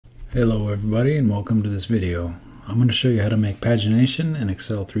Hello everybody and welcome to this video. I'm going to show you how to make pagination in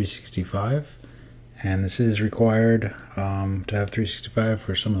Excel 365, and this is required to have 365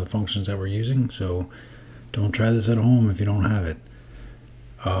 for some of the functions that we're using, so don't try this at home if you don't have it.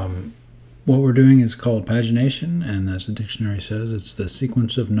 What we're doing is called pagination, and as the dictionary says, it's the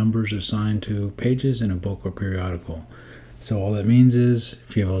sequence of numbers assigned to pages in a book or periodical. So all that means is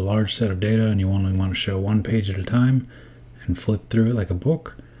if you have a large set of data and you only want to show one page at a time and flip through it like a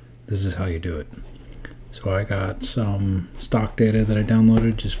book, this is how you do it. So I got some stock data that I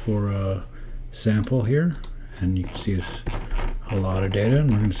downloaded just for a sample here, and you can see it's a lot of data, and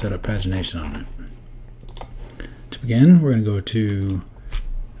we're going to set up pagination on it. To begin, we're going to go to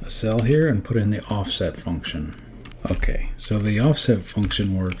a cell here and put in the offset function. Okay, so the offset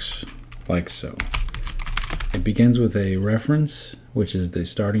function works like so. It begins with a reference, which is the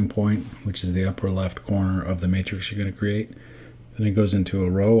starting point, which is the upper left corner of the matrix you're going to create. Then it goes into a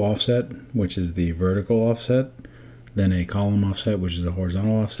row offset, which is the vertical offset, then a column offset, which is the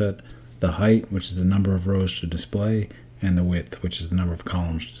horizontal offset, the height, which is the number of rows to display, and the width, which is the number of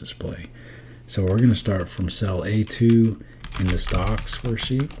columns to display. So we're going to start from cell A2 in the stocks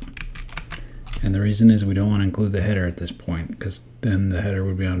worksheet. And the reason is we don't want to include the header at this point, because then the header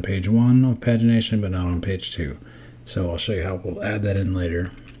would be on page 1 of pagination, but not on page 2. So I'll show you how we'll add that in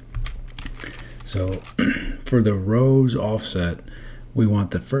later. So for the rows offset, we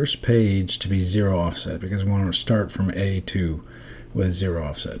want the first page to be 0 offset because we want to start from A2 with 0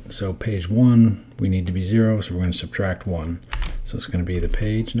 offset. So page 1, we need to be 0, so we're going to subtract 1. So it's going to be the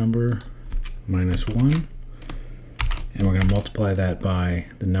page number minus 1. And we're going to multiply that by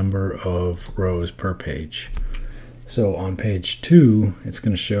the number of rows per page. So on page 2, it's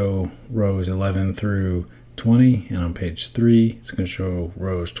going to show rows 11 through 20, and on page 3, it's going to show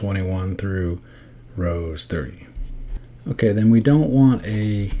rows 21 through rows 30. Okay, then we don't want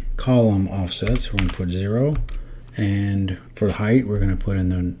a column offset, so we're going to put 0. And for the height, we're going to put in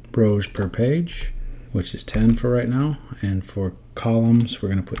the rows per page, which is 10 for right now. And for columns, we're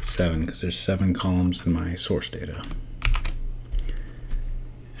going to put 7 because there's 7 columns in my source data.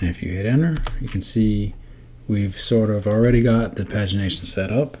 And if you hit enter, you can see we've sort of already got the pagination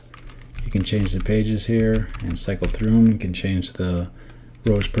set up. You can change the pages here and cycle through them. You can change the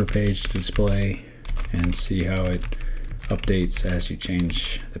rows per page to display and see how it updates as you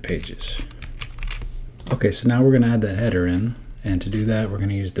change the pages. Okay, so now we're going to add that header in, and to do that we're going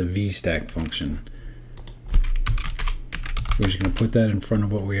to use the VSTACK function. We're just going to put that in front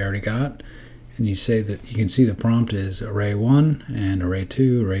of what we already got, and you say that you can see the prompt is array 1 and array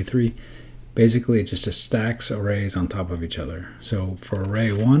 2, array 3. Basically it just stacks arrays on top of each other. So for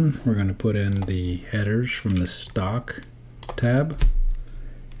array 1, we're going to put in the headers from the stock tab,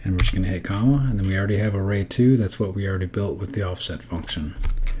 and we're just going to hit comma, and then we already have array 2. That's what we already built with the offset function.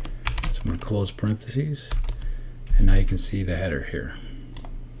 So I'm going to close parentheses, and now you can see the header here.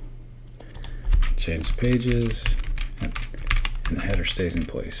 Change the pages, and the header stays in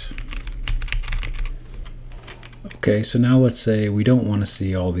place. Okay, so now let's say we don't want to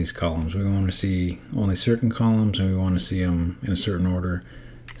see all these columns. We want to see only certain columns, and we want to see them in a certain order.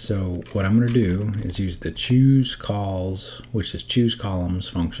 So what I'm going to do is use the CHOOSECOLS, which is choose columns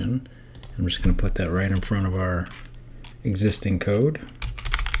function. I'm just going to put that right in front of our existing code.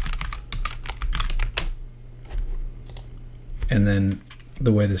 And then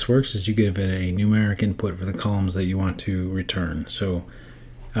the way this works is you give it a numeric input for the columns that you want to return. So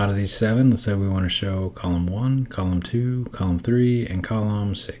out of these 7, let's say we want to show column 1, column 2, column 3, and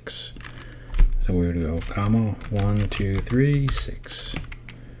column 6. So we would go comma 1, 2, 3, 6.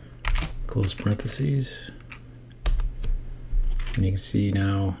 Close parentheses, and you can see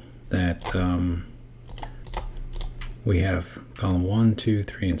now that we have column 1, 2,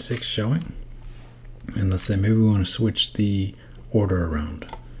 3, and 6 showing. And let's say maybe we want to switch the order around.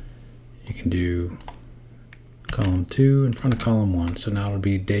 You can do column 2 in front of column 1, so now it'll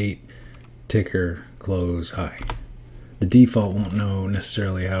be date, ticker, close, high. The default won't know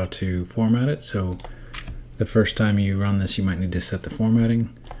necessarily how to format it, so the first time you run this you might need to set the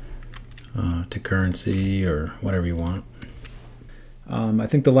formatting to currency or whatever you want. I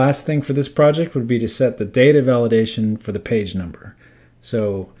think the last thing for this project would be to set the data validation for the page number.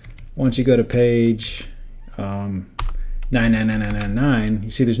 So once you go to page 99999, you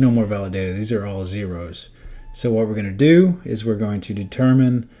see there's no more valid data. These are all zeros. So what we're going to do is we're going to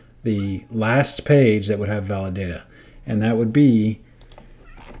determine the last page that would have valid data, and that would be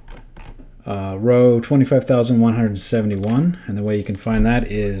row 25,171, and the way you can find that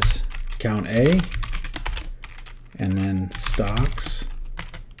is count A, and then stocks,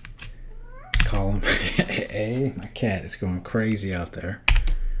 column A. My cat is going crazy out there.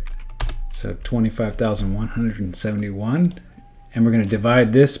 So 25,171. And we're going to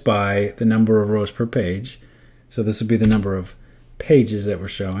divide this by the number of rows per page. So this would be the number of pages that we're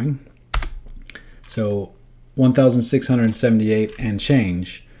showing. So 1,678 and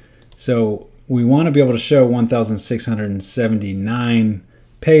change. So we want to be able to show 1,679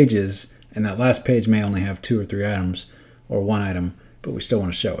 pages, and that last page may only have 2 or 3 items or 1 item, but we still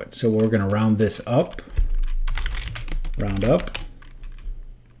want to show it. So we're going to round this up, round up.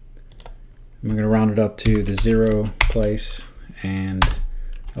 And we're going to round it up to the 0 place and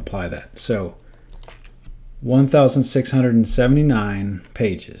apply that. So 1,679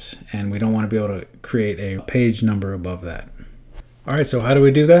 pages, and we don't want to be able to create a page number above that. All right, so how do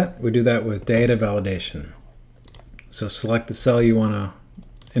we do that? We do that with data validation. So select the cell you want to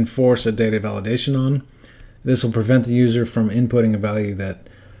enforce a data validation on. This will prevent the user from inputting a value that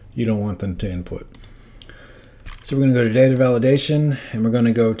you don't want them to input. So we're going to go to data validation, and we're going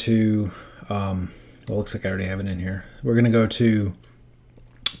to go to, well, it looks like I already have it in here. We're going to go to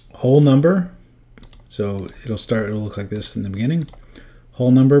whole number. So it'll look like this in the beginning. Whole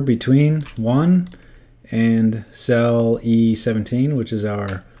number between 1 and cell E17, which is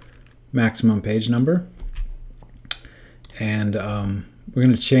our maximum page number. And we're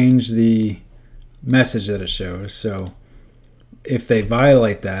going to change the message that it shows. So if they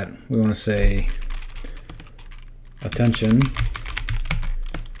violate that, we want to say, attention,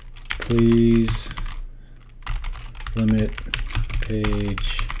 please limit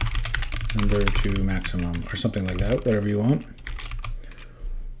page number to maximum, or something like that, whatever you want.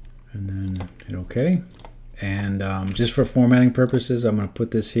 And then hit OK. And just for formatting purposes, I'm going to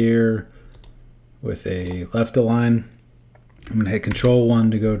put this here with a left align. I'm going to hit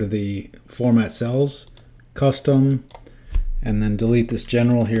Control-1 to go to the Format Cells, Custom, and then delete this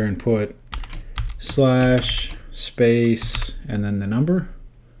general here and put slash, space, and then the number.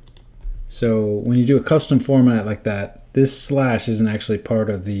 So when you do a custom format like that, this slash isn't actually part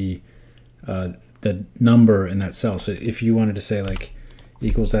of the number in that cell. So if you wanted to say like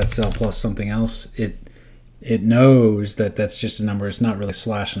equals that cell plus something else, it knows that that's just a number. It's not really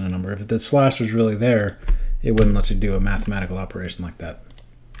slashing a number. If the slash was really there, it wouldn't let you do a mathematical operation like that.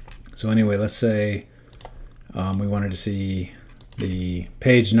 So anyway, let's say we wanted to see the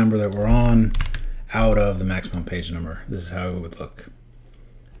page number that we're on out of the maximum page number. This is how it would look.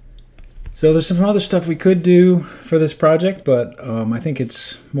 So there's some other stuff we could do for this project, but I think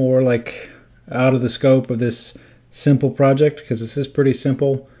it's more like out of the scope of this simple project, because this is pretty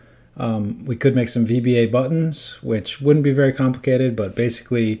simple. We could make some VBA buttons, which wouldn't be very complicated, but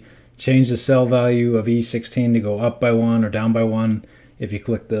basically change the cell value of E16 to go up by 1 or down by 1 if you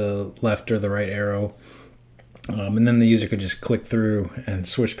click the left or the right arrow. And then the user could just click through and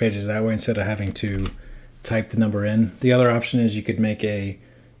switch pages that way instead of having to type the number in. The other option is you could make a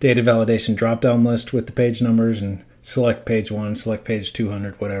data validation drop-down list with the page numbers and select page 1, select page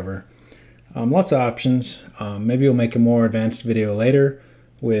 200, whatever. Lots of options. Maybe we'll make a more advanced video later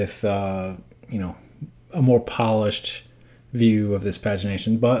with you know, a more polished view of this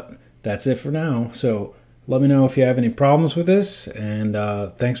pagination, but that's it for now. So let me know if you have any problems with this, and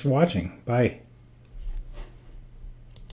thanks for watching. Bye.